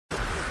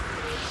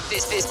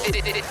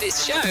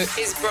This show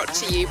is brought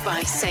to you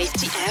by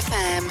Safety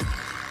FM.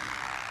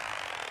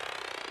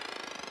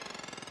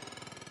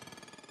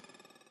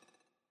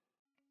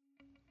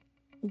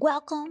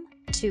 Welcome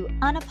to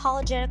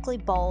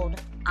Unapologetically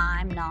Bold,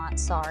 I'm Not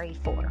Sorry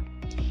For.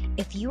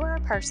 If you are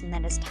a person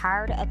that is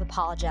tired of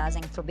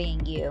apologizing for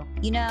being you,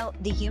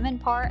 the human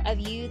part of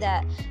you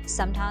that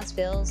sometimes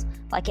feels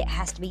like it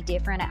has to be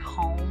different at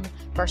home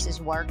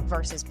versus work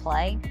versus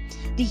play,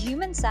 the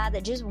human side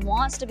that just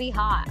wants to be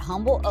hot,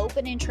 humble,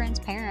 open, and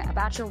transparent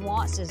about your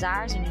wants,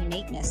 desires, and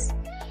uniqueness.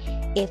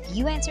 If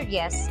you answered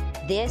yes,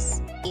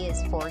 this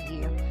is for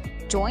you.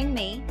 Join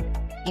me,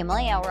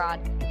 Emily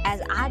Elrod,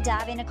 as I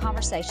dive into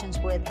conversations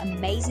with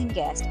amazing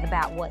guests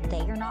about what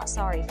they are not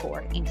sorry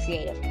for in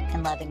creative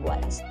and loving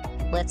ways.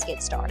 Let's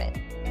get started.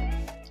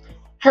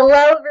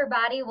 Hello,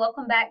 everybody.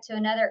 Welcome back to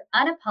another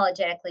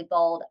Unapologetically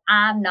Bold,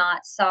 I'm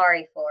Not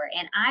Sorry For.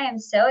 And I am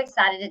so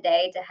excited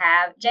today to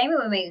have Jamie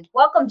with me.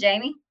 Welcome,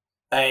 Jamie.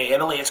 Hey,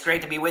 Emily. It's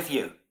great to be with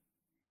you.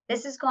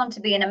 This is going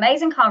to be an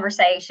amazing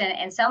conversation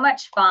and so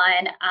much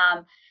fun.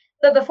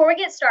 But before we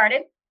get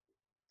started,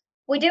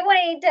 we do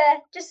want to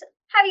just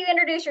have you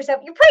introduce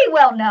yourself. You're pretty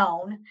well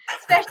known,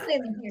 especially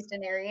in the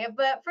Houston area.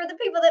 But for the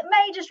people that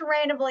may just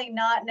randomly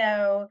not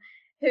know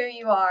who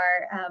you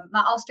are, my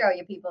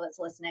Australia people that's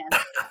listening,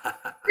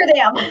 for them.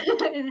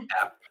 Yeah.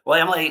 Well,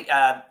 Emily,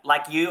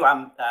 like you,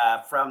 I'm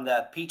from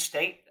the Peach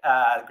State,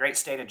 great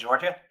state of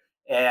Georgia,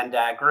 and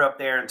grew up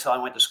there until I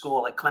went to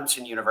school at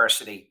Clemson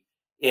University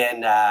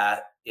in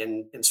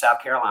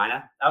South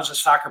Carolina. I was a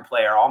soccer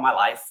player all my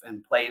life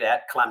and played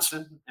at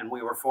Clemson, and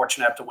we were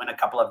fortunate enough to win a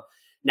couple of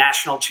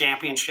national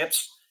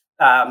championships.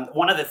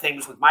 One of the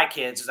things with my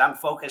kids is I'm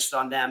focused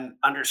on them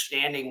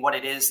understanding what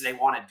it is they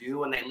want to do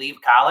when they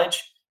leave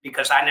college,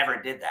 because I never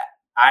did that.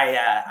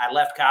 I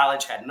left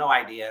college, had no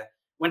idea,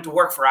 went to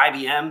work for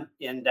IBM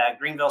in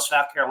Greenville,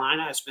 South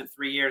Carolina. I spent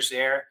 3 years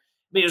there.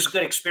 I mean, it was a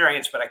good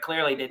experience, but I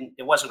clearly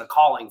it wasn't a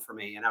calling for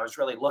me. And I was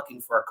really looking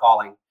for a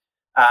calling,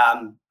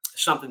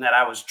 something that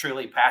I was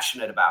truly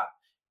passionate about.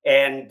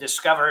 And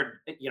discovered,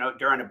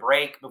 during a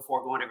break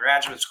before going to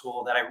graduate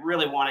school that I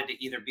really wanted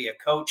to either be a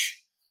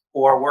coach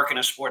or work in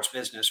a sports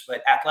business,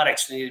 but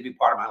athletics needed to be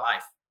part of my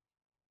life.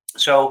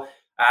 So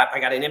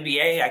I got an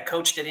MBA. I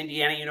coached at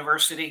Indiana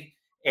University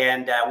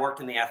and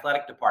worked in the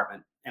athletic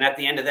department. And at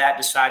the end of that,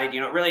 decided, it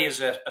really is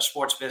a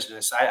sports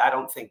business. I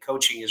don't think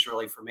coaching is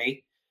really for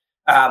me,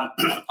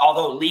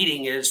 although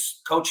leading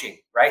is coaching,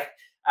 right?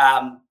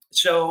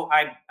 So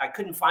I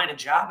couldn't find a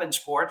job in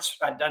sports.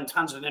 I'd done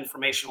tons of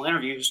informational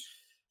interviews.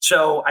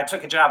 So I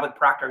took a job with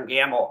Procter &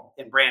 Gamble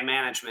in brand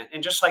management.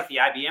 And just like the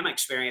IBM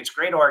experience,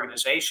 great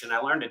organization, I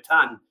learned a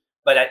ton,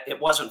 but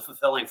it wasn't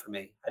fulfilling for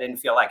me. I didn't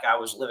feel like I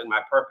was living my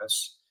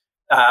purpose,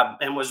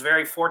 and was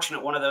very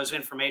fortunate. One of those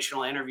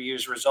informational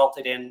interviews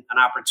resulted in an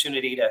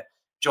opportunity to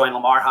join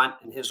Lamar Hunt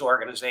and his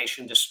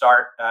organization to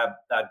start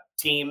a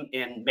team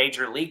in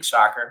Major League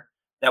Soccer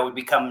that would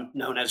become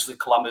known as the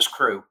Columbus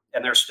Crew.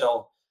 And they're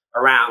still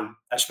around.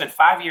 I spent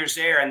 5 years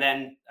there, and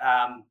then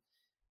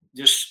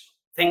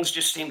things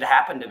just seemed to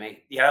happen to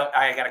me.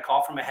 I got a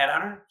call from a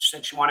headhunter,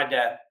 said she wanted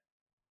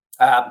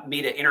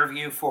me to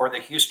interview for the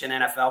Houston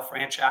NFL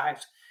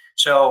franchise.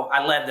 So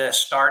I led the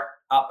start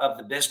up of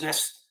the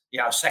business,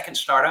 second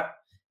startup,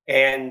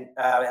 and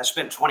I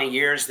spent 20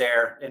 years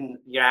there. And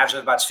as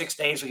of about 6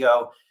 days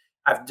ago,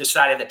 I've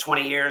decided that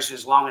 20 years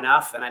is long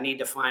enough, and I need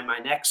to find my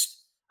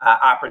next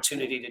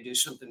opportunity to do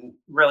something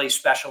really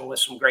special with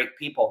some great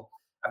people.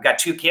 I've got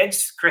 2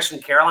 kids, Chris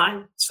and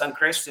Caroline. Son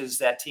Chris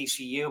is at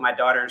TCU. My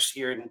daughter's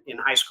here in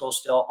high school,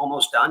 still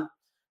almost done.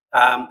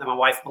 And my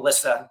wife,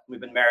 Melissa,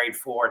 we've been married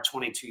for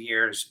 22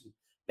 years.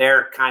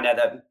 They're kind of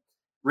the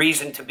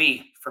reason to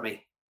be for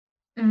me.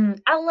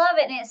 I love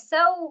it. And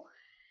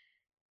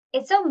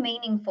it's so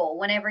meaningful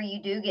whenever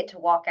you do get to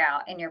walk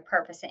out in your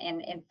purpose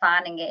and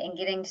finding it and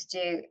getting to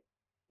do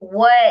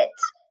what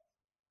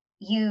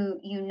you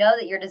know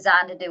that you're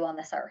designed to do on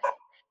this earth.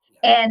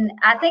 And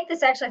I think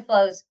this actually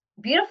flows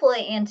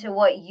beautifully into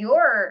what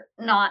you're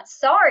not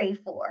sorry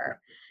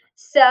for.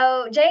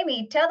 So,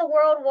 Jamie, tell the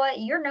world what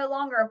you're no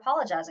longer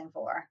apologizing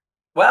for.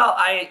 Well,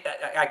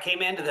 I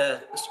came into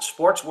the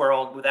sports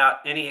world without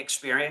any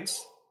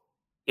experience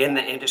in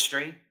the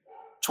industry,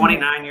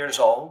 29 years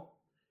old,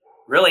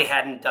 really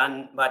hadn't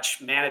done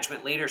much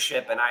management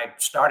leadership, and I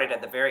started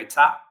at the very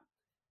top.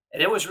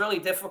 And it was really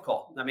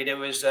difficult. I mean, it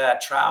was a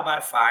trial by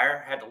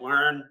fire, had to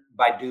learn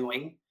by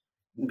doing,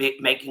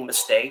 making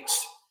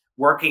mistakes,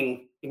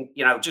 working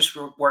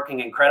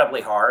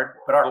incredibly hard.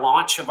 But our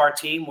launch of our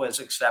team was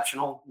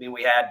exceptional. I mean,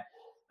 we had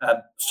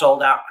a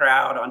sold out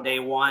crowd on day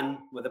one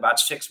with about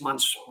 6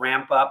 months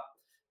ramp up.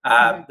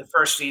 The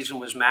first season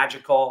was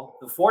magical.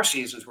 The 4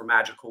 seasons were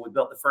magical. We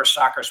built the first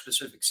soccer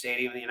specific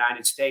stadium in the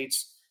United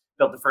States,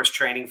 built the first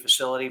training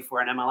facility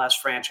for an MLS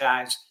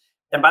franchise.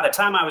 And by the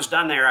time I was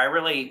done there,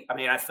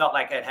 I felt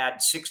like I'd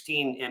had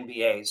 16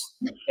 MBAs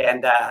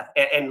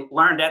and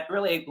learned at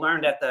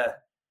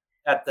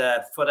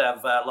the foot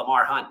of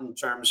Lamar Hunt in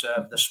terms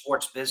of the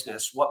sports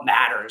business, what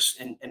matters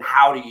and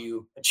how do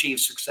you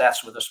achieve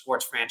success with a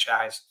sports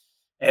franchise.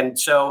 And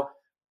so,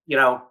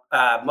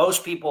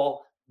 most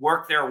people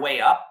work their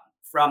way up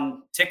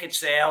from ticket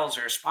sales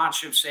or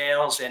sponsorship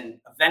sales and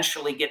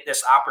eventually get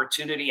this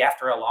opportunity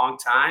after a long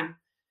time.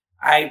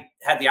 I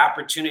had the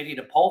opportunity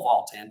to pole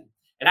vault in.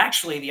 And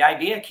actually, the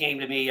idea came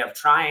to me of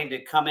trying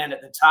to come in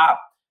at the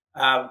top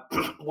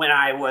when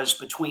I was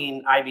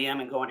between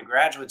IBM and going to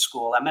graduate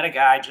school. I met a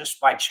guy just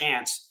by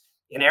chance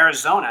in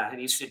Arizona, and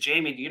he said,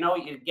 "Jamie, do you know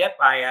what you get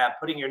by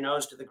putting your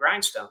nose to the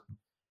grindstone?"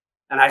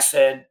 And I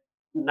said,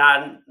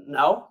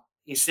 "No."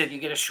 He said, "You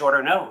get a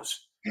shorter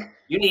nose.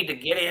 You need to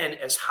get in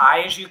as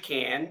high as you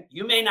can.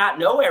 You may not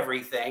know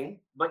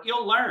everything, but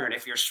you'll learn.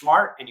 If you're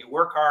smart and you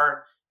work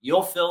hard,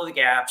 you'll fill the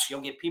gaps.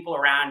 You'll get people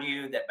around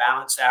you that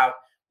balance out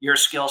your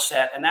skill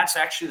set." And that's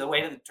actually the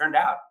way that it turned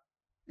out.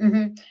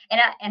 Mm-hmm.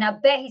 And I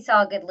bet he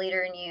saw a good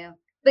leader in you,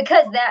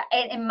 because that,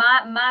 in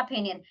my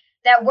opinion,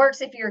 that works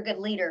if you're a good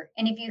leader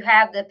and if you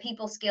have the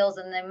people skills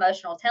and the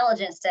emotional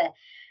intelligence to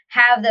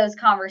have those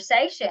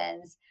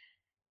conversations.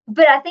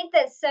 But I think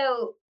that's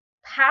so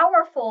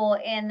powerful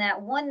in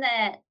that one,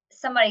 that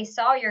somebody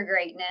saw your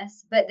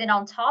greatness, but then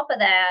on top of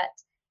that,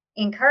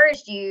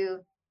 encouraged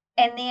you.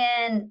 And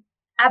then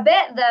I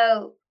bet,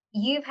 though,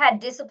 you've had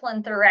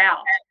discipline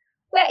throughout.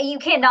 Well, you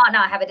cannot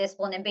not have a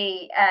discipline and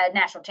be a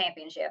national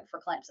championship for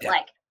Clemson.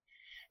 Yeah.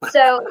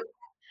 So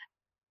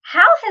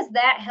how has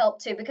that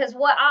helped too? Because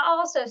what I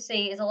also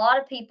see is a lot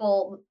of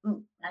people,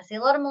 I see a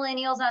lot of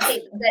millennials, and I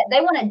see that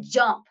they want to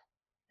jump.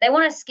 They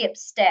want to skip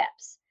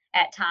steps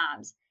at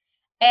times.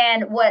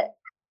 And what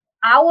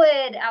I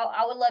would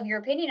love your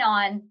opinion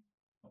on,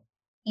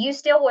 you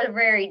still were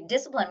very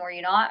disciplined, were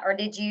you not? Or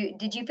did you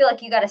feel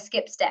like you got to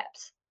skip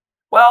steps?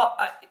 Well,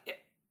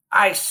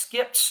 I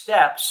skipped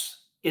steps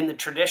in the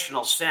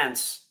traditional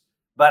sense,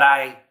 but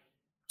I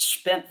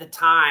spent the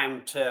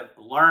time to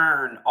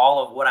learn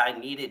all of what I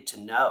needed to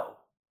know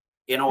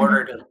in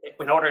order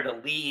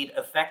to lead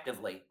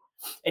effectively.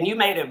 And you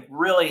made a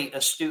really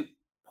astute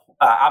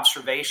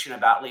observation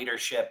about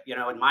leadership.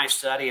 In my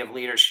study of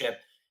leadership,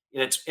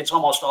 it's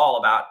almost all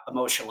about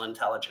emotional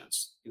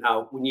intelligence.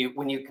 When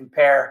you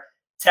compare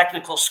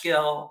technical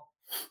skill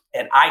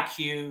and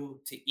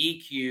IQ to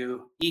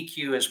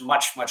EQ is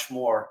much, much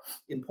more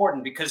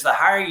important, because the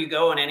higher you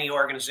go in any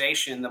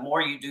organization, the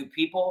more you do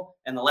people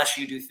and the less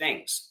you do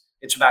things.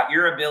 It's about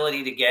your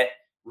ability to get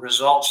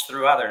results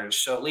through others.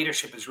 So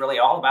leadership is really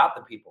all about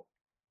the people.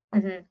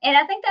 Mm-hmm. And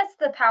I think that's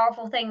the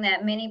powerful thing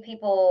that many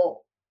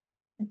people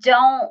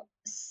don't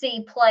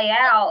see play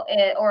out.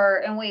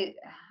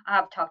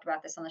 I've talked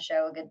about this on the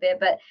show a good bit,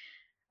 but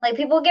like,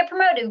 people get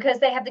promoted because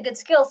they have the good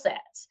skill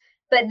sets.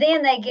 But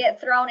then they get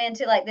thrown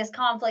into like this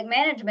conflict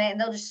management, and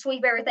they'll just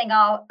sweep everything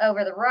all over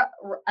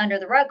under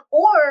the rug,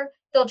 or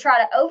they'll try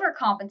to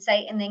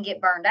overcompensate and then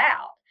get burned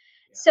out.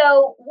 Yeah.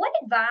 So what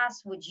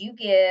advice would you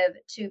give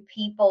to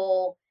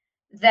people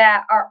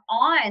that are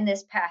on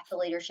this path to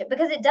leadership?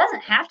 Because it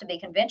doesn't have to be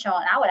conventional.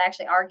 And I would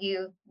actually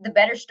argue the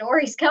better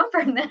stories come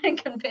from the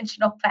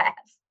conventional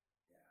paths.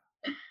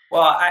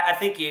 Well, I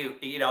think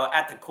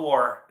at the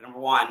core, number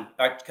one,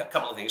 a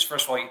couple of things.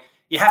 First of all,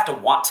 you have to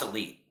want to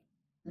lead.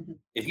 Mm-hmm.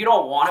 If you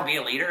don't want to be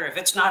a leader, if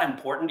it's not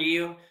important to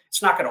you,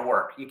 it's not going to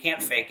work. You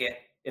can't fake it.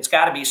 It's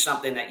got to be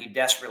something that you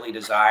desperately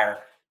desire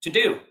to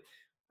do.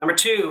 Number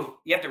two,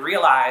 you have to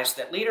realize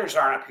that leaders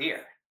aren't up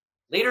here.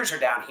 Leaders are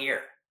down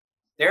here.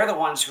 They're the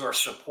ones who are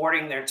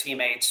supporting their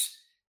teammates.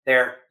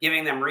 They're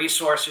giving them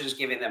resources,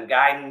 giving them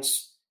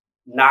guidance,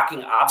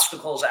 knocking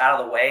obstacles out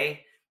of the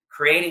way,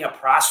 creating a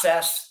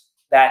process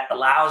that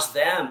allows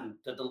them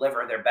to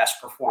deliver their best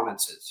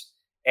performances.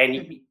 And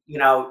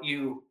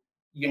you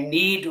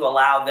need to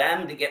allow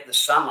them to get the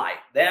sunlight,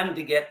 them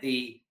to get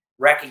the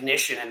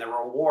recognition and the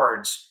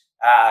rewards.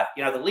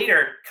 The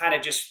leader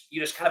you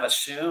just kind of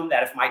assume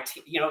that if my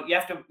team,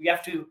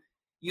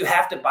 you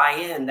have to buy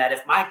in that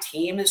if my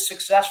team is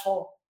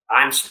successful,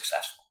 I'm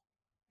successful.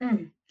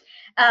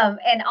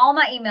 And all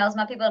my emails,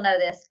 my people know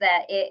this,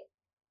 that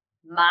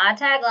my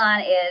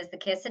tagline is, the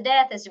kiss of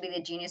death is to be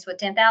the genius with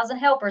 10,000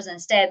 helpers,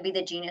 instead be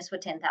the genius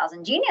with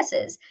 10,000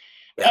 geniuses.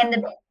 Yeah. And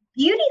the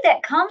beauty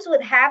that comes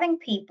with having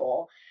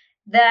people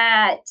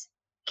that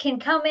can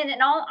come in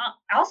and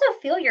also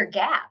fill your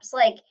gaps.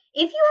 Like,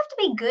 if you have to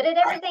be good at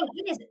everything,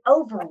 it is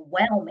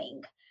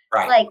overwhelming.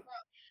 Right. Like,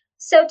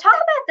 so talk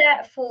about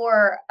that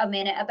for a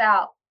minute,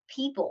 about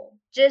people,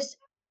 just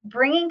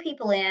bringing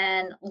people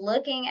in,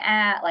 looking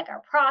at like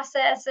our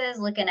processes,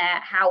 looking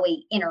at how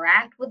we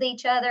interact with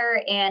each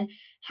other, and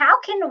how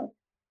can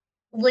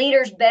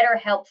leaders better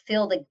help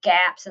fill the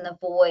gaps and the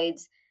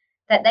voids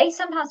that they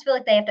sometimes feel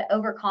like they have to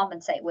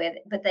overcompensate with,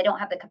 but they don't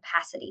have the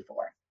capacity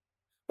for.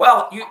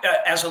 Well, you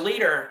as a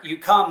leader, you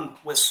come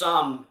with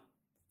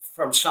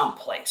from some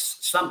place,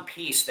 some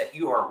piece that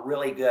you are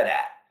really good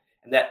at,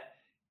 and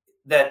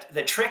that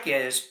the trick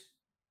is,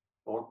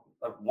 or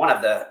one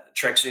of the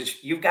tricks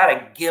is, you've got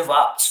to give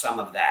up some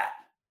of that.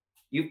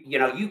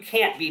 You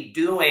can't be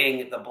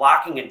doing the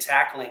blocking and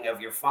tackling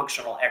of your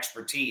functional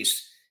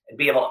expertise and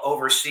be able to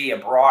oversee a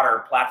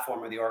broader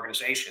platform of the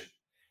organization.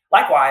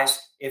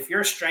 Likewise, if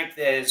your strength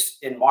is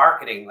in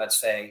marketing,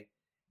 let's say,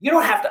 You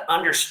don't have to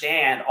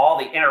understand all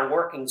the inner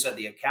workings of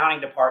the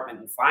accounting department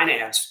and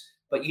finance,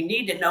 but you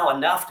need to know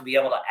enough to be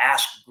able to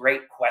ask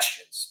great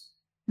questions,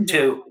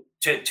 to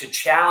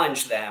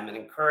challenge them and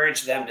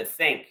encourage them to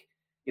think.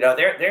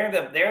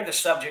 They're the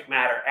subject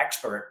matter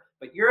expert,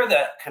 but you're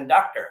the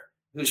conductor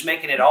who's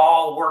making it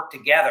all work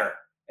together.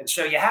 And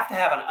so you have to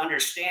have an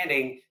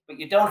understanding, but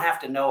you don't have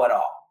to know it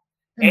all.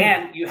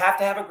 And you have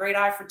to have a great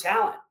eye for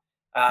talent.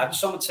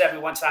 Someone said to me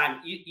one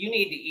time, you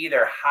need to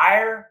either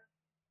hire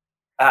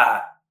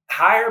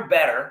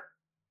better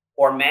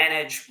or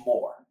manage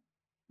more.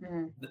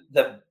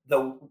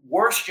 The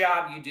worst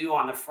job you do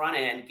on the front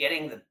end,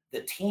 getting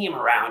the team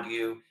around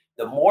you,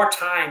 the more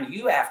time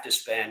you have to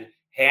spend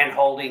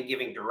hand-holding,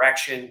 giving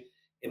direction.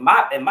 In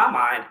my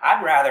mind,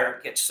 I'd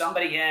rather get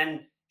somebody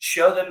in,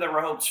 show them the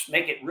ropes,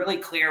 make it really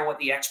clear what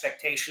the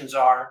expectations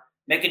are,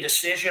 make a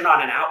decision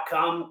on an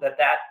outcome that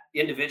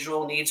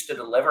individual needs to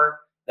deliver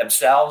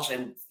themselves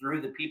and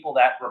through the people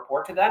that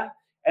report to them,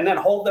 and then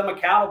hold them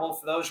accountable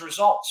for those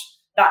results.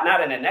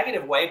 Not in a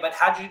negative way, but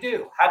how'd you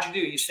do?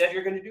 You said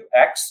you're going to do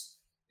X.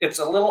 It's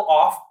a little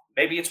off.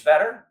 Maybe it's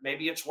better.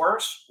 Maybe it's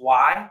worse.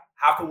 Why?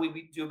 How can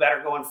we do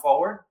better going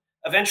forward?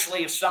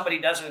 Eventually, if somebody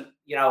doesn't,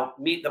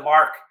 meet the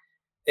mark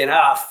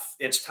enough,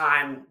 it's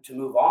time to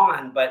move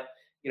on. But,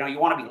 you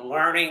want to be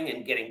learning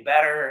and getting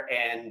better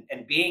and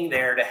being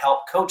there to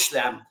help coach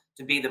them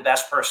to be the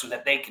best person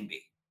that they can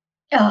be.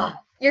 Oh,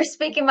 you're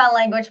speaking my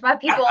language. My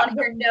people on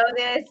here know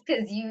this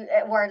because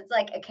words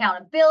like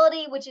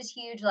accountability, which is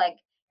huge, like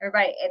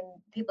everybody and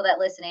people that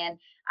listen in.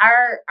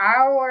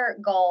 Our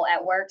goal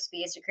at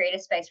Worksby is to create a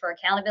space for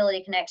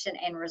accountability, connection,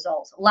 and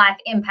results. Life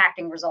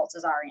impacting results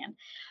is our end.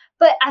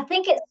 But I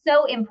think it's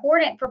so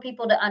important for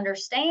people to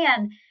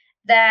understand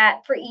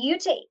that for you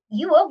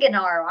will get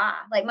an ROI.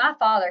 Like my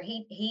father,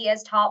 he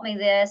has taught me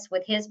this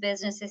with his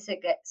businesses,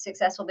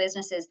 successful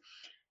businesses.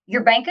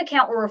 Your bank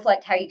account will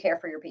reflect how you care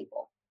for your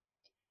people.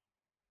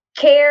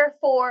 Care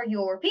for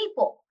your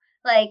people.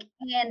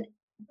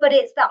 But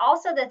it's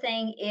also the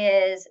thing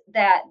is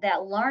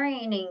that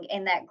learning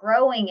and that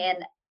growing,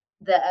 and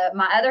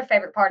my other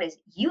favorite part is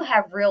you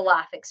have real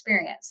life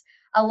experience.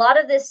 A lot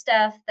of this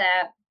stuff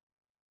that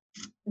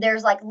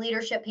there's like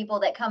leadership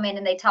people that come in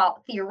and they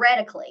talk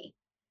theoretically.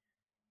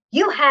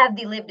 You have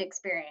the lived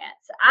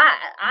experience.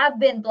 I've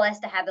been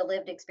blessed to have the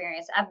lived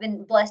experience. I've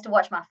been blessed to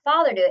watch my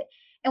father do it.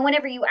 And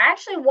whenever you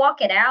actually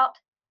walk it out,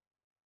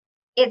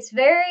 it's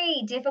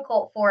very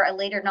difficult for a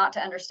leader not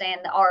to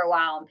understand the ROI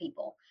on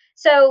people.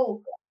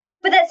 So,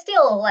 but that's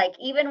still like,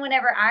 even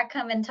whenever I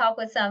come and talk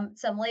with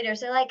some leaders,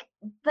 they're like,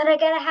 but I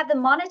got to have the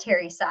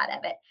monetary side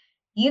of it.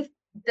 You've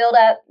built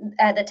up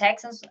the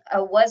Texans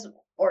was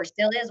or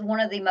still is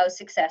one of the most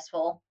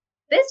successful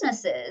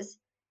businesses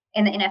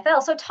in the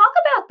NFL. So talk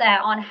about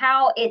that on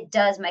how it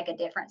does make a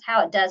difference,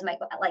 how it does make,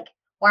 like,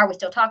 why are we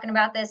still talking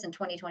about this in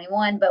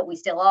 2021, but we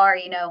still are,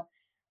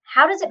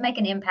 how does it make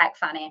an impact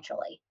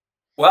financially?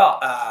 Well,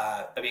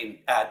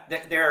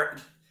 there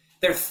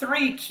are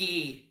three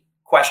key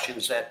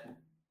questions that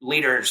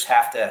leaders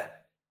have to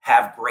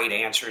have great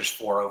answers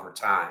for over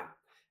time.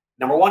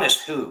 Number one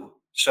is who.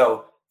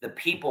 So the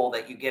people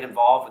that you get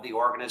involved with the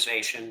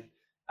organization.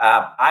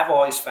 I've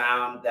always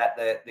found that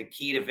the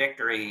key to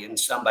victory in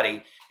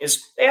somebody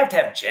is they have to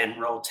have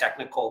general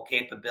technical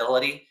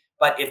capability,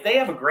 but if they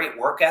have a great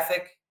work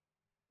ethic,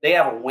 they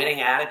have a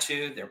winning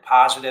attitude, they're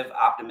positive,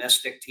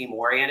 optimistic,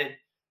 team-oriented,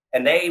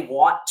 and they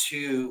want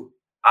to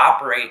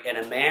operate in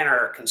a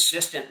manner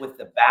consistent with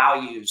the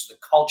values, the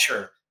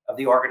culture of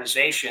the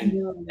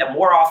organization, that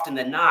more often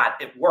than not,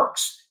 it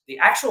works. The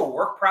actual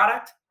work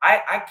product,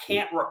 I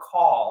can't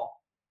recall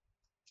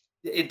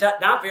it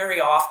not very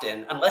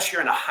often, unless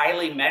you're in a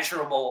highly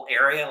measurable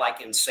area,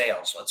 like in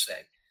sales, let's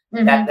say,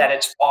 that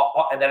it's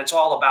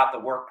all about the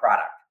work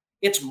product.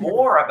 It's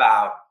more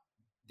about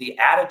the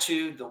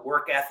attitude, the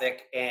work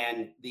ethic,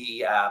 and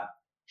the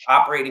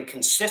operating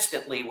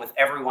consistently with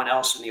everyone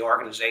else in the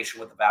organization,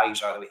 what the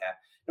values are that we have.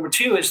 Number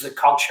two is the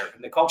culture,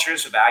 and the culture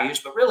is the values,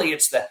 but really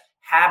it's the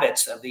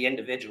habits of the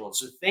individuals,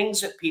 the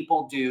things that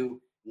people do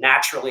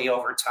naturally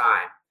over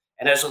time.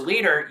 And as a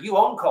leader, you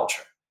own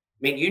culture.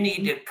 You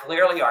need to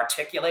clearly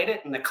articulate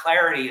it, and the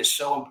clarity is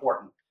so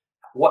important.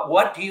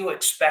 What do you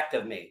expect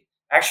of me?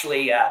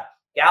 Actually,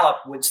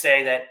 Gallup would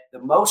say that the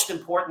most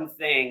important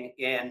thing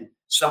in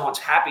someone's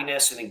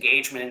happiness and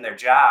engagement in their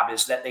job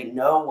is that they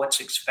know what's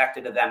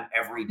expected of them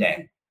every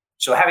day.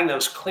 So having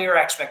those clear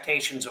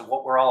expectations of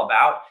what we're all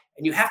about,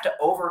 and you have to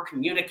over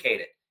communicate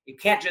it. You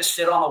can't just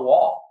sit on the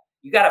wall.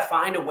 You got to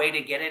find a way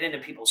to get it into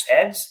people's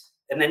heads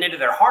and then into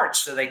their hearts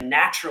so they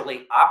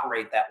naturally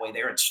operate that way.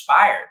 They're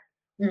inspired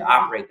to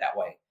operate that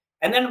way.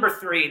 And then number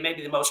three,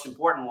 maybe the most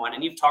important one,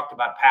 and you've talked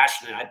about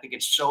passion, and I think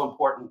it's so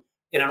important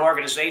in an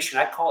organization,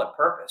 I'd call it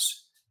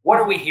purpose. What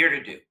are we here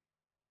to do?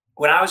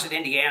 When I was at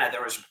Indiana,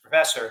 there was a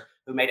professor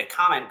who made a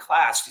comment in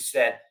class. He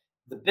said,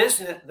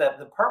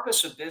 the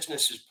purpose of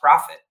business is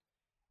profit.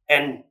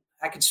 And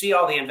I could see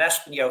all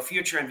the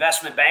future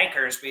investment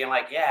bankers being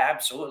like, yeah,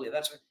 absolutely. I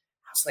was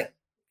like,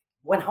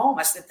 went home.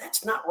 I said,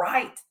 that's not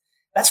right.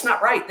 That's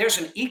not right. There's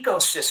an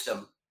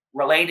ecosystem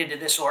related to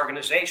this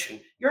organization.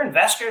 Your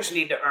investors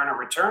need to earn a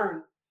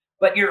return,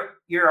 but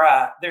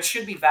there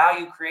should be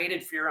value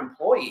created for your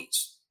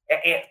employees,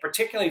 and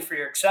particularly for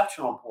your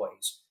exceptional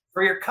employees,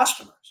 for your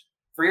customers,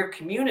 for your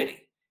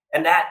community.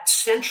 And that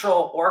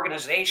central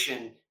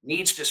organization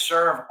needs to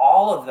serve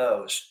all of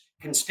those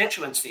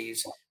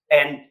constituencies.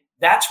 And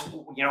that's,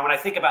 when I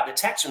think about the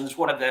Texans,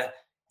 one of the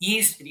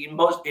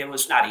it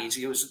was not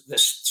easy. It was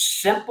this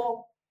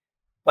simple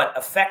but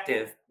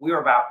effective. We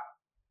were about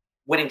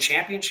winning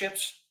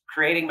championships,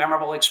 creating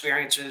memorable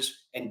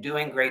experiences, and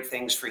doing great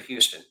things for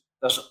Houston.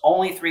 Those are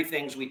only three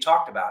things we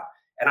talked about.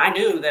 And I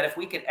knew that if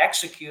we could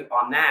execute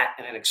on that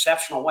in an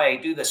exceptional way,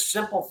 do the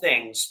simple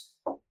things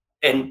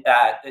and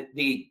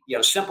the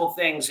simple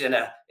things in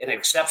an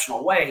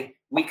exceptional way,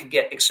 we could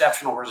get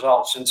exceptional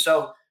results. And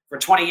so for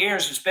 20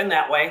 years, it's been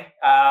that way.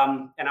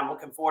 And I'm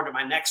looking forward to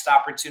my next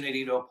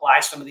opportunity to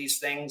apply some of these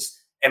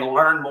things and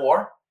learn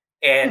more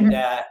and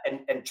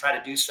try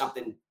to do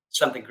something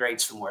great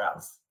somewhere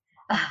else.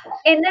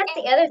 And that's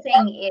the other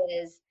thing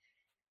is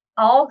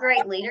all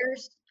great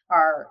leaders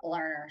are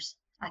learners.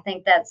 I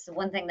think that's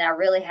one thing that I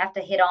really have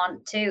to hit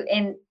on too.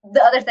 And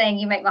the other thing,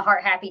 you make my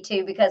heart happy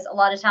too, because a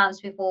lot of times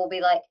people will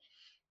be like,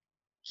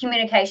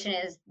 communication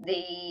is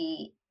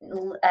the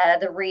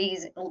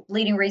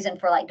leading reason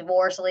for like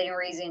divorce, leading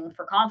reason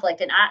for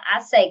conflict. And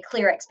I say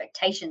clear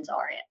expectations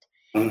are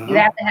it. Mm-hmm. You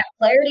have to have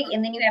clarity,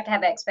 and then you have to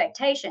have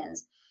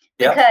expectations,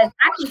 because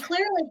I can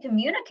clearly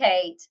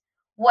communicate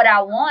what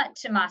I want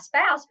to my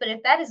spouse, but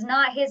if that is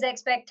not his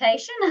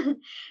expectation,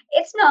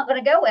 it's not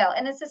going to go well.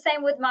 And it's the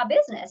same with my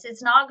business.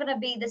 It's not going to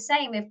be the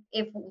same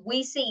if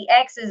we see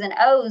X's and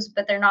O's,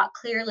 but they're not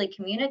clearly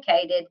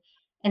communicated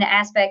in an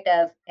aspect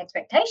of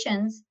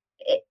expectations.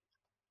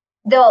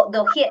 They'll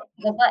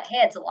butt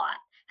heads a lot.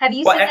 Have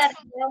you seen that as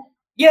well?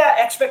 Yeah,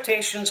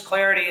 expectations,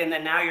 clarity, and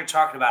then now you're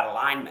talking about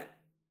alignment.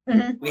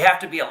 Mm-hmm. We have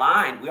to be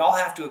aligned. We all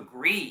have to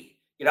agree,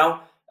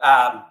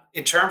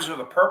 in terms of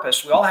a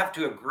purpose, we all have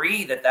to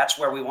agree that that's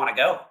where we want to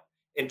go.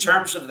 In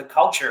terms of the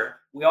culture,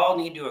 we all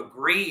need to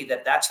agree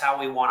that that's how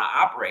we want to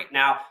operate.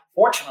 Now,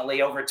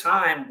 fortunately, over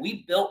time,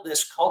 we built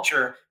this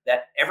culture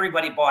that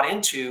everybody bought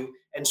into.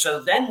 And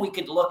so then we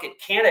could look at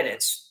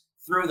candidates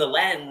through the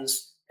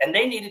lens, and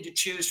they needed to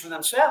choose for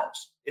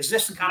themselves. Is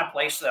this the kind of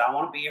place that I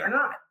want to be or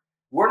not?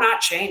 We're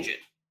not changing.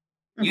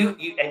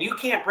 Mm-hmm. You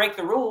can't break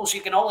the rules.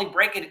 You can only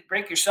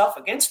break yourself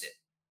against it,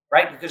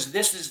 right? Because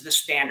this is the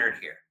standard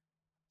here.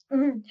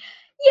 Mm-hmm.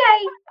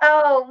 Yay.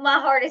 Oh, my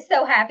heart is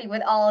so happy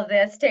with all of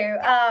this too.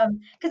 Because I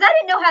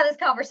didn't know how this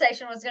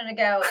conversation was going to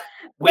go.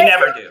 We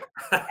never do.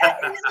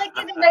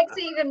 It makes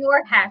me even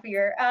more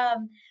happier.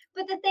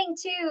 But the thing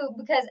too,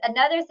 because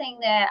another thing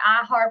that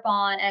I harp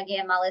on,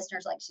 again, my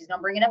listeners, like, she's going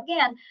to bring it up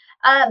again.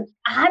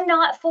 I'm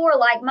not for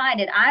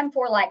like-minded. I'm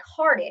for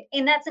like-hearted.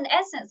 And that's in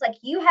essence, like,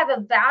 you have a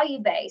value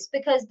base,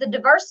 because the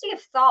diversity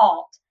of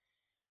thought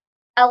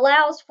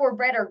allows for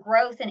better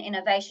growth and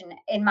innovation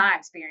in my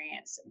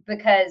experience,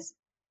 because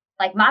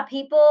like my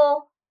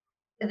people,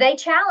 they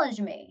challenge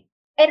me,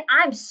 and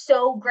I'm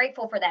so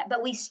grateful for that.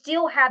 But we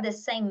still have the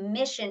same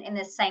mission and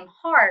the same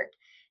heart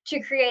to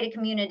create a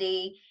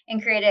community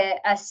and create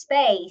a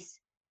space,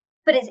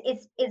 but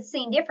it's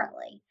seen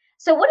differently.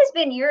 So what has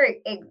been your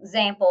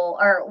example,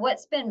 or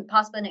what's been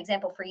possibly an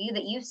example for you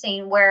that you've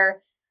seen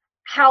where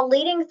how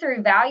leading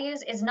through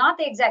values is not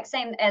the exact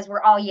same as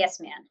we're all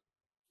yes men?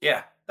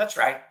 Yeah, that's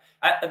right.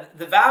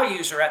 The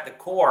values are at the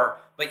core,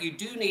 but you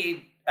do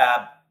need,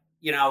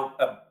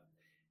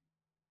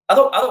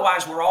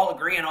 otherwise we're all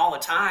agreeing all the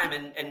time.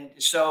 And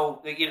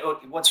so,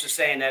 what's the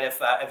saying that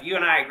if you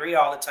and I agree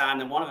all the time,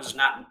 then one of us is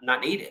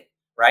not needed,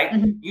 right?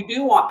 Mm-hmm. You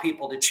do want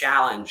people to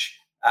challenge,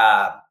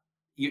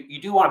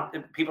 you do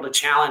want people to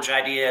challenge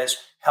ideas,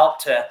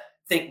 help to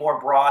think more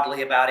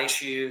broadly about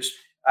issues.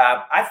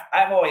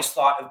 I've always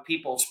thought of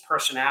people's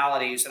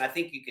personalities, and I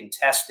think you can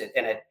test it,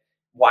 and it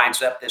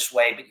winds up this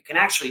way, but you can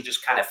actually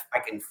just I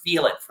can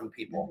feel it from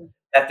people, mm-hmm.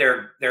 that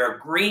they're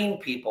green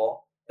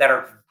people that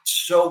are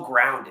so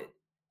grounded.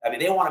 I mean,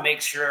 they want to make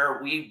sure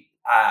we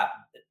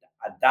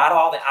dot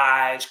all the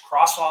I's,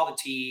 cross all the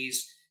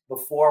T's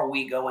before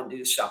we go and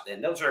do something.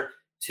 Those are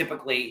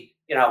typically,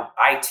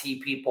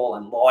 IT people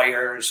and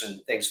lawyers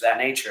and things of that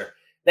nature.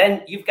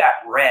 Then you've got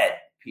red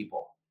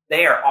people.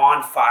 They are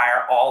on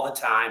fire all the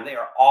time. They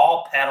are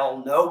all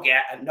pedal,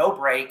 no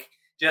brake,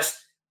 just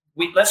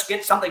let's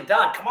get something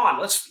done. Come on,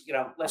 let's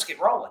get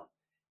rolling.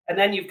 And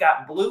then you've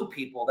got blue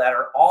people that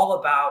are all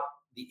about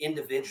the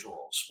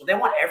individuals. They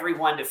want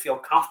everyone to feel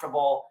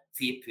comfortable,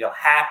 feel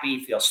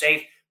happy, feel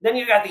safe. Then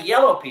you got the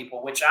yellow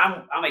people, which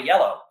I'm a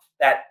yellow,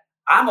 that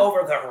I'm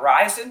over the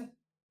horizon,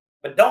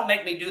 but don't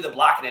make me do the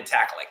blocking and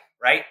tackling,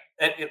 right?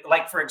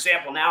 Like, for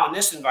example, now in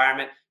this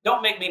environment,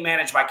 don't make me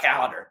manage my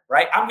calendar,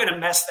 right? I'm going to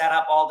mess that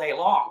up all day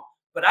long,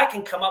 but I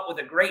can come up with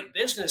a great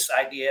business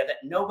idea that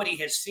nobody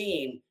has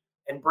seen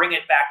and bring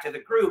it back to the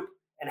group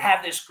and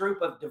have this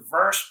group of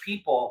diverse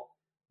people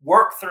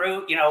work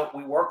through,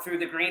 we work through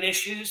the green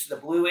issues, the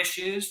blue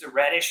issues, the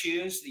red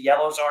issues, the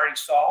yellow's already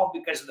solved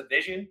because of the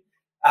vision.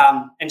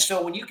 And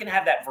so when you can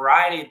have that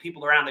variety of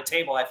people around the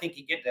table, I think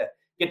you get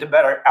get to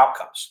better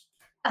outcomes.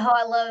 Oh,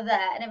 I love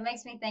that. And it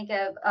makes me think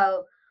of,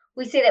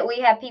 we see that we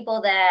have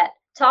people that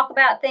talk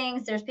about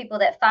things. There's people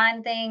that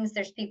find things.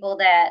 There's people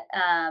that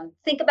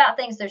think about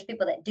things. There's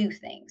people that do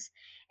things.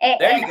 There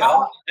And you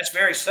go. That's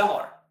very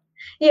similar.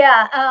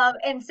 yeah.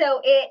 And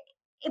so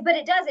but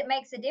it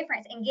makes a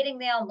difference in getting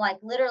them, like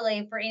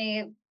literally for any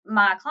of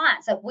my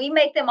clients. So we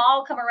make them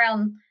all come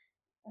around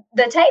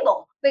the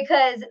table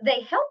because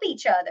they help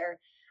each other.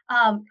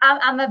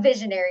 I'm a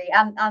visionary.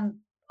 I'm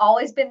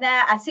always been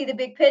that. I see the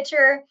big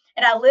picture,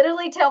 and I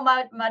literally tell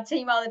my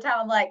team all the time.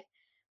 I'm like,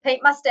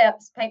 paint my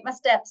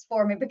steps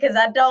for me because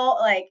I don't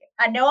like.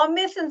 I know I'm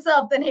missing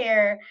something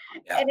here,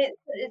 Yeah. and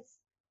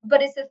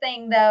but it's the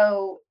thing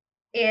though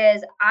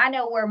is I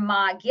know where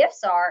my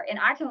gifts are, and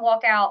I can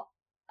walk out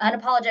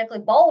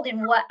unapologetically bold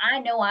in what I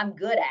know I'm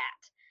good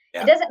at.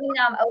 Yeah. It doesn't mean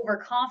I'm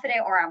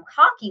overconfident or I'm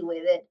cocky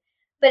with it,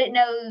 but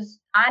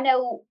I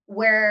know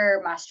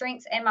where my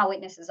strengths and my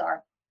weaknesses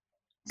are.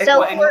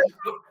 So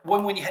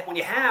when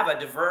you have a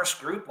diverse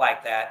group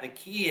like that, the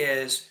key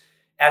is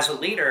as a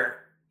leader,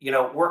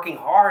 working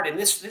hard, and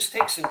this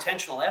takes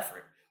intentional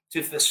effort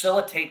to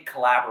facilitate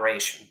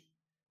collaboration,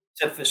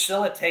 to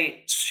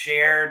facilitate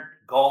shared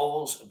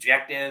goals,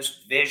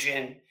 objectives,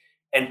 vision,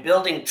 and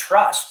building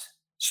trust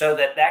so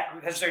that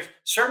because there's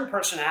certain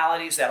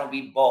personalities that'll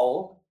be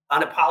bold,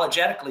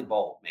 unapologetically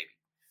bold, maybe.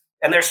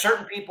 And there's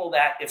certain people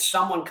that if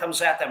someone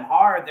comes at them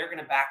hard, they're going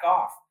to back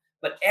off.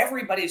 But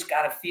everybody's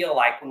got to feel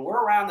like when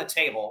we're around the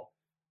table,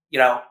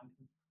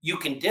 you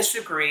can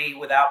disagree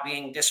without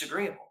being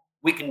disagreeable.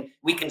 We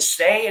can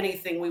say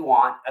anything we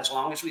want as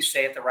long as we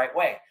say it the right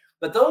way.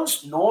 But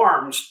those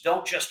norms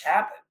don't just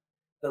happen.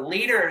 The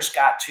leaders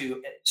got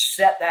to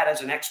set that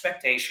as an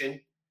expectation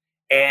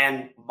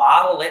and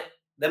model it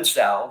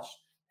themselves.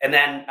 And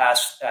then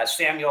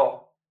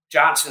Samuel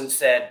Johnson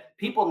said,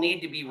 people need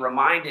to be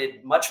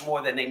reminded much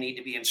more than they need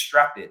to be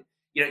instructed.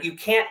 You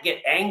can't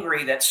get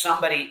angry that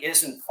somebody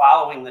isn't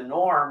following the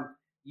norm.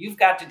 You've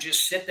got to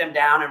just sit them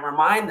down and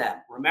remind them,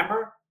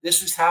 remember,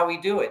 this is how we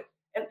do it.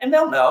 And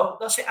they'll know.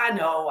 They'll say, I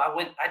know,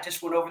 I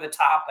just went over the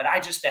top, but I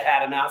just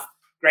had enough.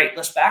 Great,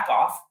 let's back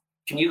off.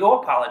 Can you go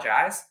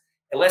apologize?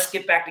 And let's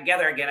get back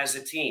together again as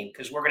a team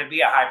because we're going to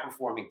be a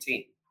high-performing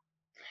team.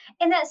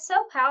 And that's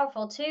so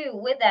powerful, too,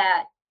 with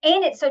that.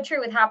 And it's so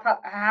true with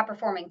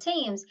high-performing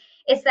teams.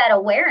 It's that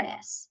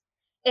awareness.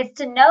 It's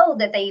to know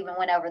that they even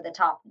went over the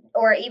top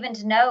or even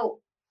to know.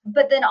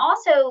 But then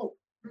also,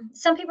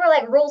 some people are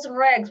like rules and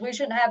regs. We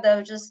shouldn't have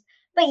those.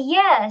 But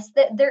yes,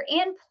 that they're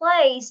in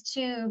place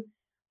to,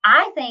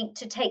 I think,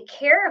 to take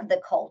care of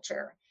the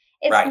culture.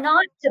 It's Right.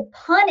 not to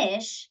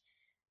punish.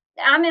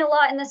 I'm in a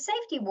lot in the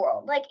safety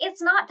world. Like,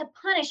 it's not to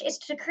punish, it's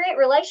to create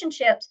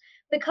relationships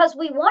because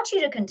we want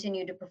you to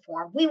continue to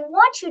perform. We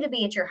want you to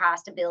be at your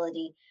highest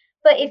ability.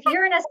 But if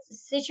you're in a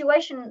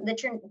situation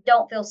that you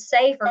don't feel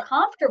safe or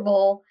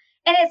comfortable,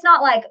 and it's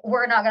not like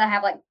we're not going to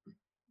have like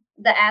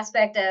the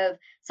aspect of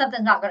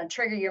something's not going to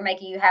trigger you or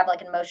making you have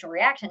like an emotional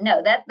reaction.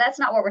 No, that's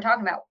not what we're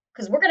talking about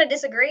because we're going to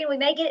disagree and we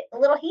may get a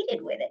little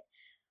heated with it.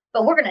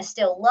 But we're going to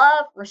still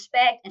love,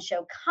 respect, and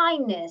show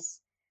kindness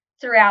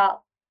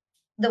throughout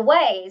the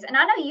ways. And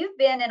I know you've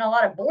been in a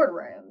lot of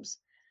boardrooms.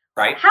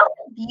 Right. How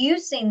have you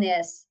seen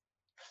this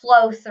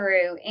flow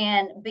through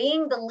and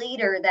being the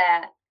leader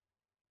that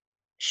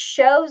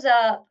shows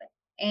up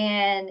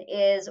and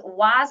is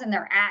wise in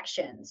their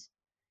actions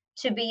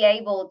to be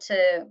able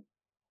to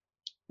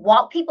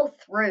walk people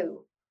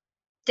through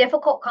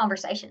difficult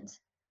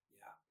conversations?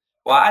 Yeah.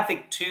 Well, I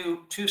think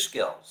two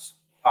skills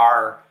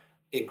are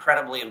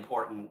incredibly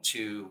important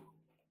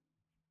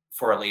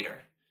for a leader.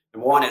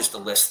 And one is to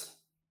listen.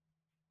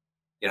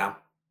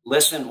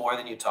 Listen more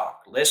than you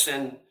talk.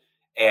 Listen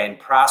and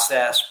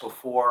process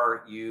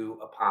before you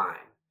opine.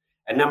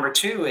 And number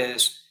two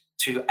is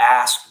to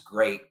ask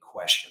great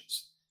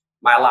questions.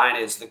 My line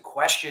is the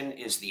question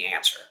is the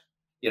answer.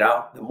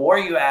 The more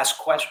you ask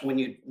questions, when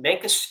you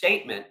make a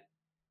statement,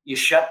 you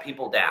shut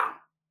people down.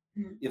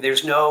 Mm-hmm.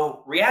 There's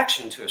no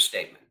reaction to a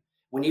statement.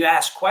 When you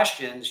ask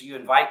questions, you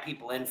invite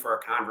people in for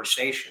a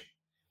conversation.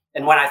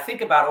 And when I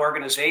think about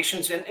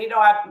organizations, and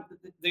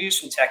the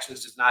Houston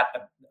Texans is not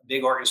a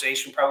big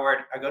organization. Probably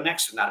where I go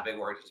next is not a big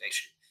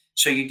organization.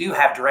 So you do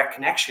have direct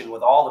connection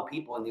with all the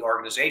people in the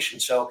organization.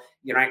 So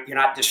you're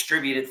not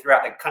distributed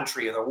throughout the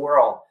country or the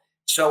world.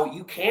 So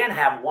you can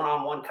have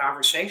one-on-one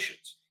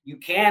conversations. You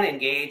can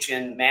engage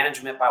in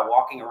management by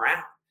walking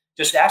around,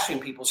 just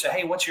asking people, say,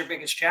 hey, what's your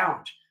biggest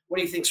challenge? What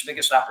do you think is the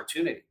biggest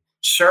opportunity?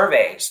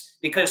 Surveys,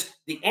 because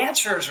the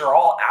answers are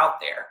all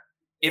out there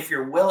if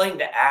you're willing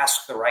to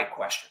ask the right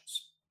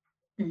questions.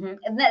 Mm-hmm.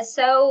 And that's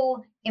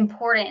so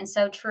important and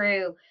so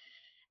true.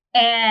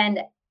 And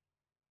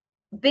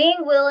being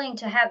willing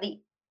to have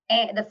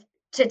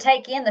to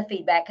take in the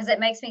feedback, because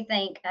it makes me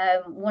think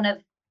one of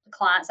the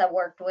clients I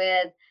worked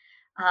with,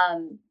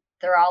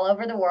 they're all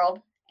over the world,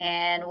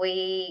 and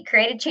we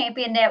created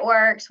champion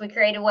networks. We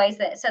created ways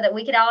so that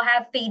we could all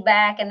have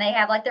feedback, and they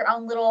have like their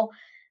own little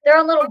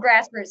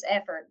grassroots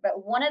effort.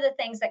 But one of the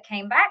things that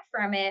came back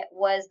from it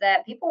was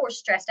that people were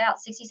stressed out.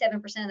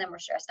 67% of them were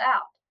stressed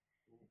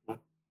out.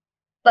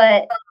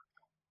 but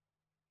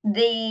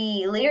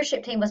the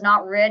leadership team was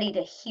not ready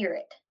to hear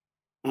it.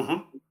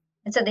 Mm-hmm.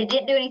 And so they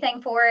didn't do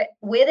anything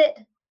with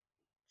it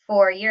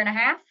for a year and a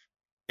half.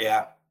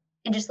 Yeah.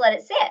 And just let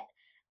it sit.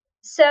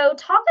 So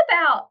talk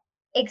about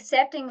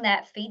accepting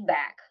that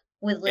feedback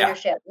with Yeah.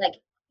 leadership. Like,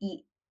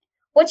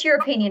 what's your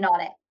opinion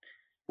on it?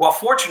 Well,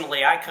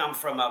 fortunately, I come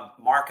from a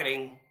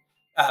marketing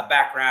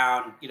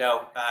background,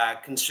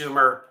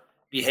 consumer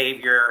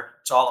behavior.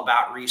 It's all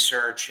about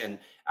research. And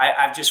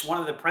I've just, one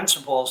of the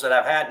principles that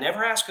I've had,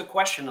 never ask a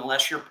question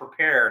unless you're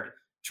prepared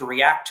to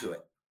react to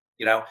it.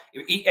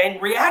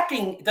 And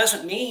reacting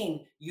doesn't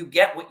mean you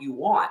get what you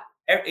want.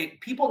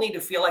 People need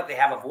to feel like they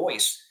have a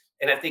voice.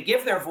 And if they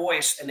give their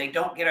voice and they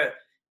don't get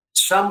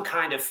some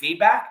kind of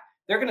feedback,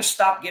 they're going to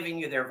stop giving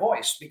you their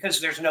voice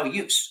because there's no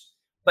use.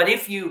 But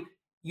if you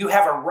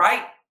have a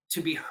right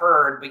to be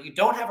heard, but you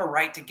don't have a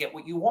right to get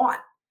what you want.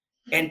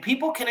 And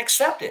people can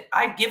accept it.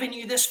 I've given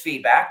you this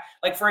feedback.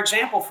 Like, for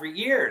example, for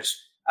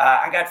years,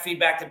 I got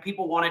feedback that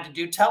people wanted to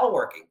do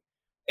teleworking.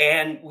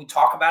 And we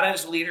talk about it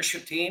as a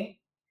leadership team,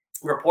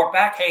 report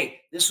back,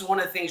 hey, this is one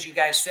of the things you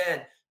guys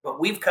said, but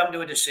we've come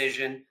to a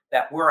decision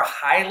that we're a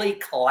highly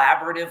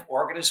collaborative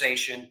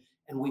organization,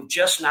 and we've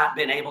just not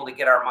been able to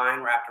get our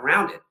mind wrapped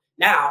around it.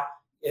 Now,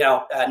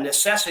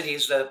 necessity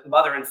is the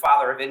mother and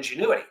father of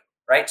ingenuity.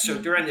 Right. So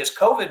during this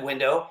COVID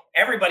window,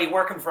 everybody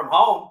working from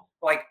home,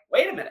 like,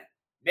 wait a minute,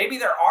 maybe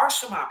there are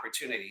some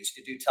opportunities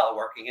to do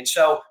teleworking. And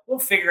so we'll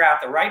figure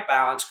out the right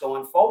balance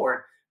going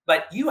forward.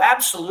 But you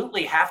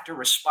absolutely have to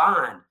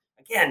respond.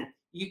 Again,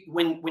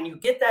 when you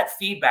get that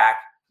feedback,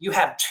 you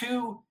have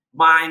two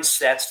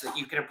mindsets that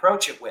you can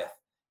approach it with: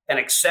 an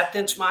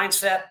acceptance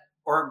mindset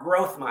or a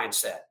growth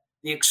mindset.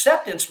 The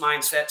acceptance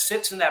mindset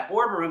sits in that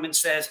boardroom and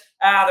says,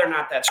 they're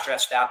not that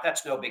stressed out.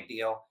 That's no big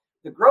deal.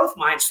 The growth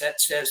mindset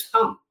says,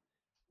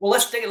 well,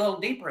 let's dig a little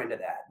deeper into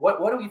that. What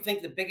do we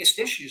think the biggest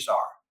issues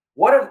are?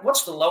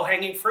 What's the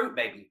low-hanging fruit,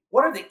 maybe?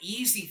 What are the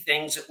easy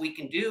things that we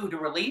can do to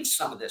relieve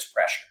some of this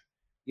pressure?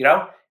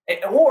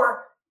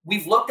 Or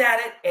we've looked at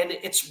it and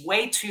it's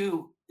way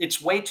too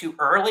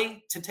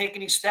early to take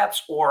any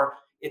steps, or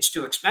it's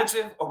too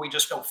expensive, or we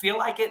just don't feel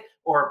like it,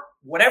 or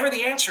whatever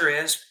the answer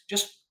is.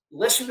 Just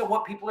listen to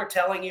what people are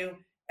telling you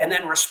and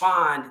then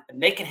respond, and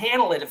they can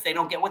handle it if they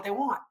don't get what they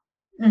want.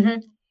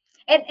 Mm-hmm.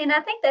 And I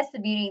think that's the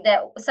beauty,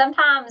 that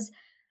sometimes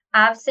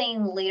I've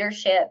seen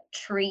leadership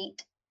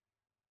treat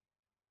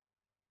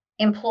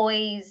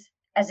employees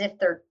as if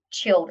they're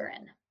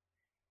children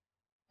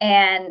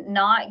and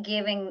not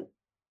giving,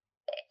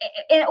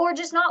 or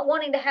just not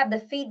wanting to have the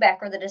feedback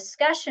or the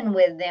discussion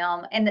with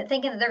them, and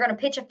thinking that they're going to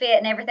pitch a fit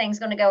and everything's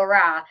going to go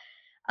awry.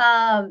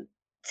 Sometimes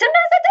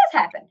that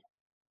does happen,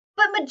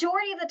 but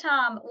majority of the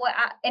time,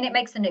 and it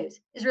makes the news,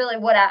 is really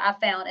what I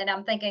found. And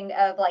I'm thinking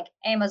of like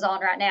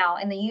Amazon right now,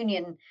 and the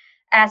union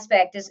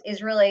aspect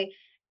is really.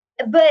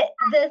 But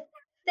the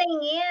thing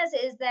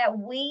is that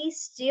we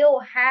still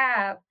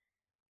have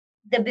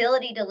the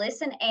ability to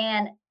listen,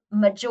 and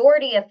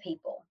majority of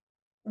people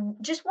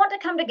just want to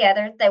come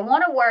together. They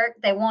want to work.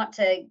 They want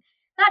to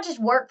not just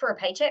work for a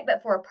paycheck,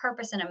 but for a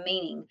purpose and a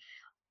meaning.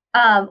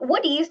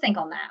 What do you think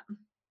on that?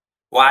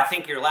 Well, I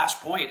think your last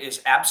point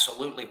is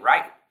absolutely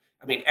right.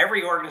 I mean,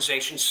 every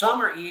organization,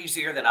 some are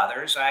easier than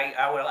others.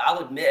 I'll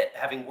admit,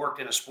 having worked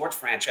in a sports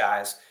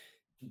franchise,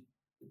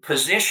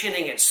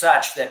 positioning it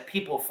such that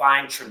people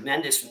find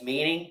tremendous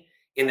meaning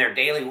in their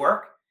daily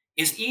work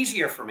is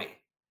easier for me.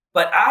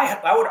 But I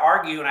would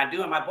argue, and I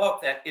do in my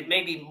book, that it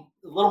may be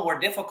a little more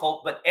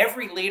difficult, but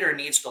every leader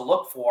needs to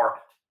look for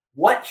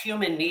what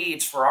human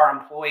needs for our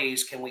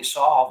employees can we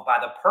solve by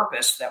the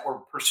purpose that we're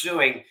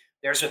pursuing.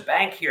 There's a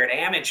bank here at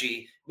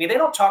Amegy. I mean, they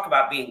don't talk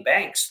about being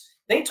banks.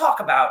 They talk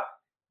about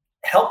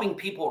helping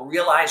people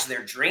realize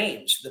their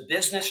dreams, the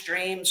business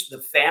dreams,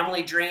 the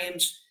family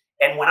dreams.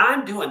 And when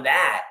I'm doing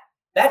that,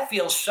 that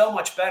feels so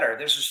much better.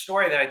 There's a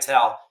story that I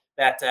tell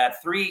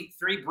that three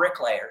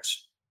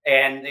bricklayers,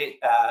 and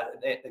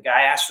the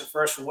guy asked the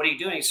first one, "What are you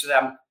doing?" He said,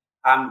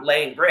 I'm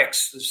laying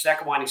bricks. The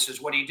second one, he says,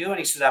 "What are you doing?"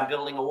 He said, "I'm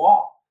building a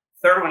wall."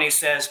 Third one, he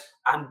says,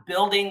 "I'm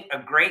building a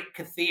great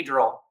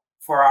cathedral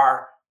for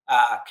our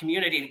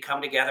community to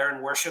come together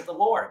and worship the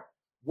Lord."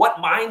 What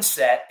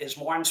mindset is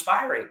more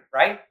inspiring,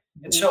 right?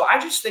 Mm-hmm. And so I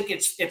just think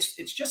it's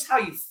just how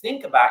you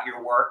think about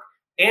your work,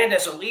 and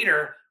as a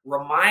leader,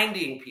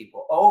 reminding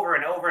people over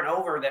and over and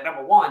over that,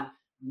 number one,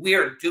 we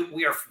are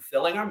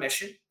fulfilling our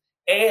mission,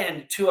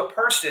 and to a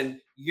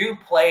person, you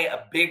play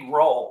a big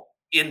role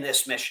in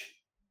this mission.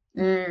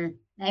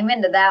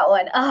 Amen to that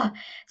one.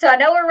 So I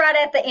know we're right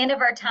at the end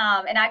of our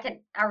time, and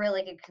I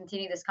really could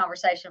continue this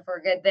conversation for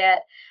a good bit,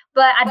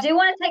 but I do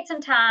want to take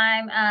some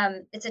time.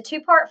 It's a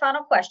 2-part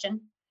final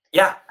question.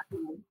 Yeah.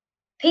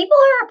 People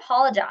are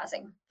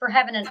apologizing for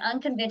having an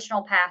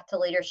unconventional path to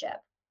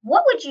leadership.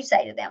 What would you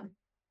say to them?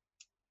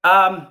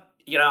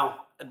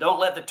 Don't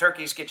let the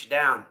turkeys get you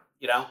down.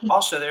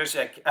 Also there's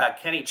a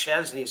Kenny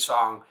Chesney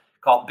song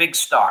called Big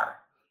Star.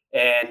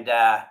 And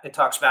it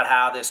talks about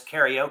how this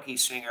karaoke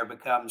singer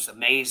becomes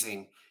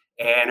amazing,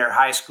 and her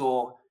high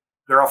school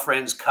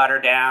girlfriends cut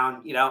her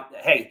down.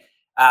 Hey,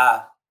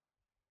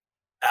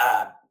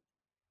 uh,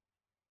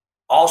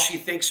 all she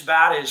thinks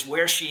about is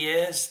where she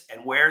is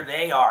and where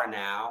they are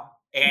now.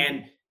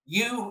 And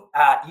you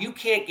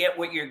can't get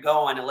what you're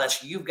going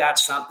unless you've got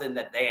something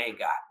that they ain't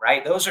got.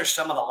 Right? Those are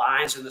some of the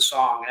lines in the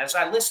song. And as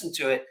I listen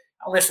to it,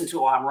 I listen to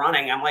it while I'm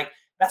running. I'm like,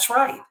 that's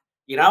right.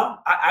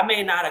 I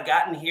may not have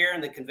gotten here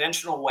in the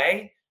conventional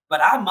way,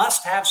 but I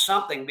must have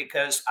something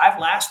because I've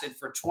lasted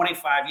for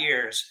 25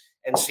 years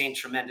and seen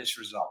tremendous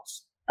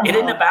results. It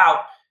isn't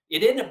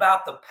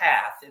about the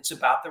path; it's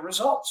about the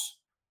results.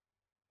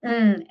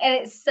 And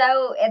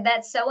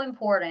that's so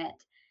important.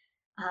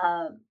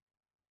 Um,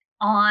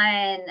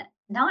 on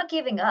not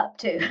giving up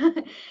too.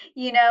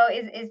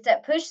 Is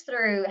to push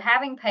through,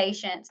 having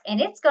patience, and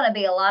it's going to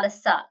be a lot of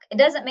suck. It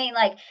doesn't mean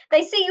like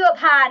they see you up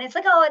high and it's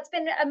like, oh, it's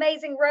been an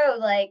amazing road.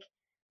 Like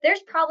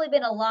there's probably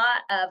been a lot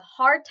of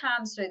hard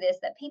times through this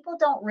that people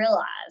don't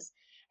realize.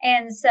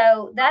 And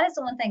so that is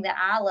the one thing that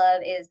I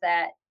love is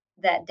that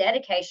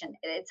dedication.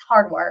 It's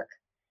hard work.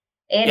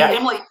 It Yeah, is.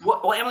 Emily.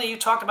 Well, Emily, you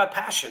talked about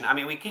passion. I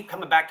mean, we keep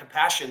coming back to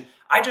passion.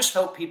 I just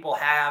hope people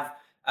have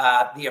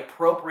the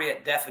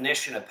appropriate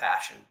definition of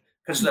passion,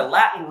 because the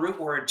Latin root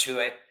word to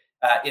it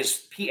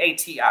is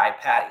PATI,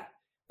 patty,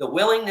 the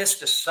willingness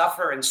to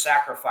suffer and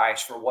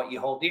sacrifice for what you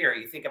hold dear.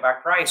 You think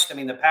about Christ. I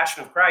mean, the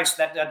passion of Christ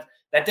that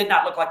did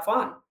not look like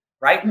fun,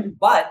 right?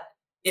 But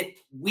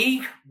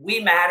we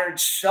mattered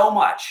so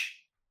much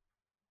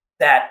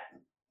that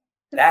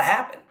that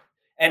happened,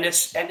 and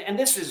this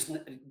is.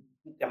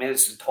 I mean,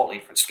 this is a totally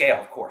different scale,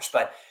 of course.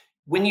 But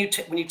when you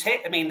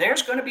take, I mean,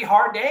 there's going to be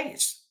hard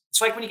days. It's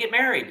like when you get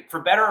married,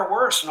 for better or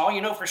worse, and all you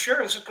know for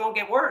sure is it's going to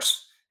get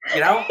worse.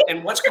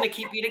 And what's going to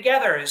keep you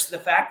together is the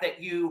fact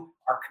that you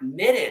are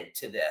committed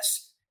to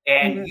this,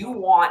 and Mhm. you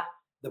want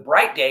the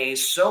bright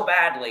days so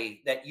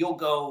badly that you'll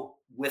go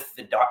with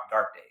the dark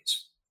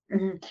days.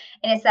 Mhm.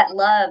 And it's that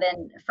love,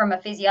 and from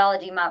a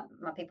physiology, my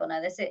people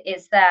know this,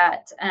 is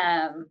that,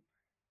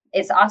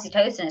 it's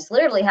oxytocin. It's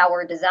literally how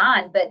we're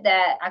designed, but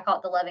that I call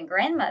it the loving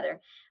grandmother.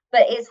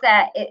 But it's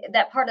that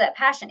part of that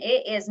passion.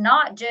 It is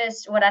not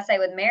just what I say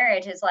with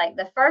marriage. It's like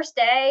the first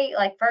day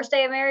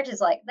of marriage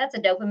is like that's a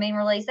dopamine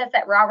release. That's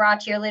that rah rah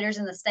cheerleaders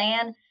in the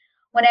stand.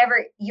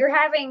 Whenever you're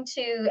having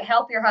to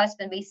help your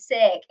husband be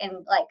sick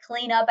and like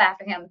clean up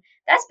after him,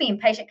 that's being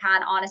patient,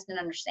 kind, honest, and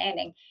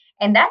understanding.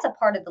 And that's a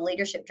part of the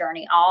leadership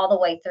journey all the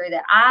way through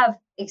that I've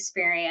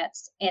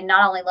experienced in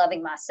not only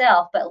loving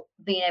myself, but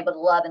being able to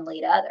love and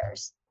lead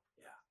others.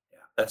 Yeah, yeah,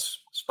 that's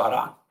spot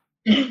on.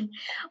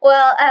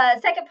 Well,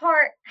 second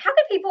part, how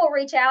can people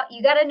reach out?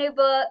 You got a new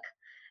book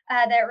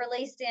that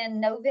released in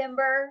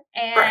November,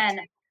 Correct.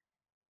 and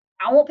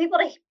I want people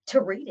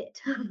to read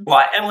it.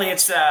 Well, Emily,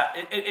 it's a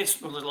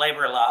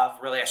labor of love.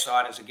 Really, I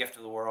saw it as a gift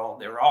to the world.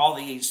 There are all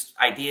these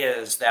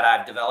ideas that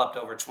I've developed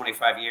over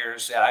 25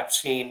 years that I've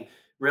seen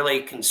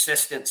really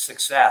consistent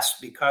success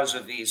because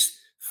of these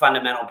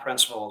fundamental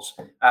principles.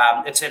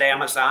 It's at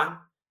Amazon.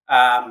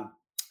 Um,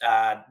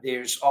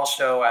 there's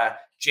also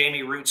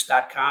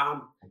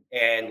jamieroots.com,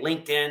 and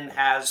LinkedIn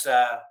has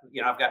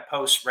I've got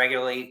posts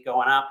regularly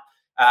going up.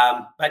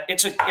 But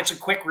it's a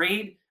quick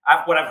read.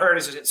 What I've heard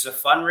is it's a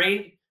fun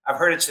read. I've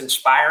heard it's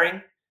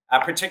inspiring,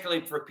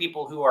 particularly for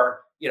people who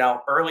are,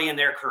 early in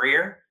their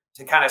career,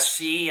 to kind of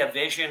see a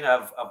vision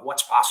of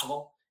what's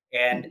possible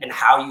and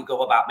how you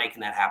go about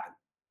making that happen.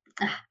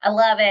 I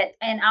love it.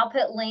 And I'll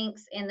put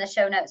links in the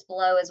show notes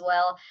below as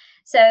well.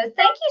 So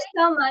thank you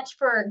so much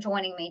for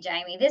joining me,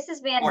 Jamie. This has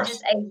Of been course.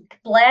 just a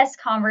blessed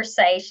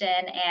conversation.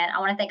 And I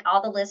want to thank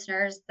all the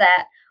listeners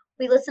that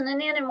will be listening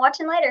in and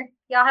watching later.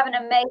 Y'all have an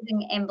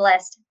amazing and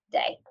blessed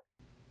day.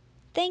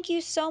 Thank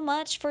you so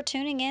much for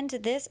tuning in to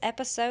this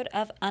episode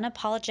of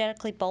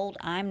Unapologetically Bold,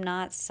 I'm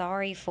Not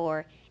Sorry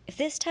For. If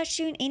this touched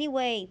you in any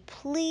way,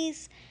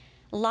 please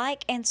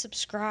like and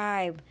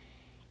subscribe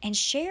and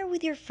share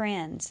with your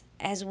friends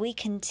as we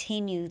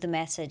continue the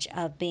message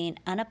of being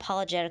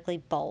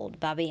unapologetically bold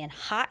by being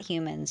hot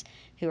humans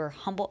who are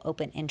humble,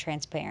 open, and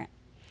transparent.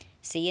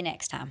 See you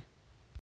next time.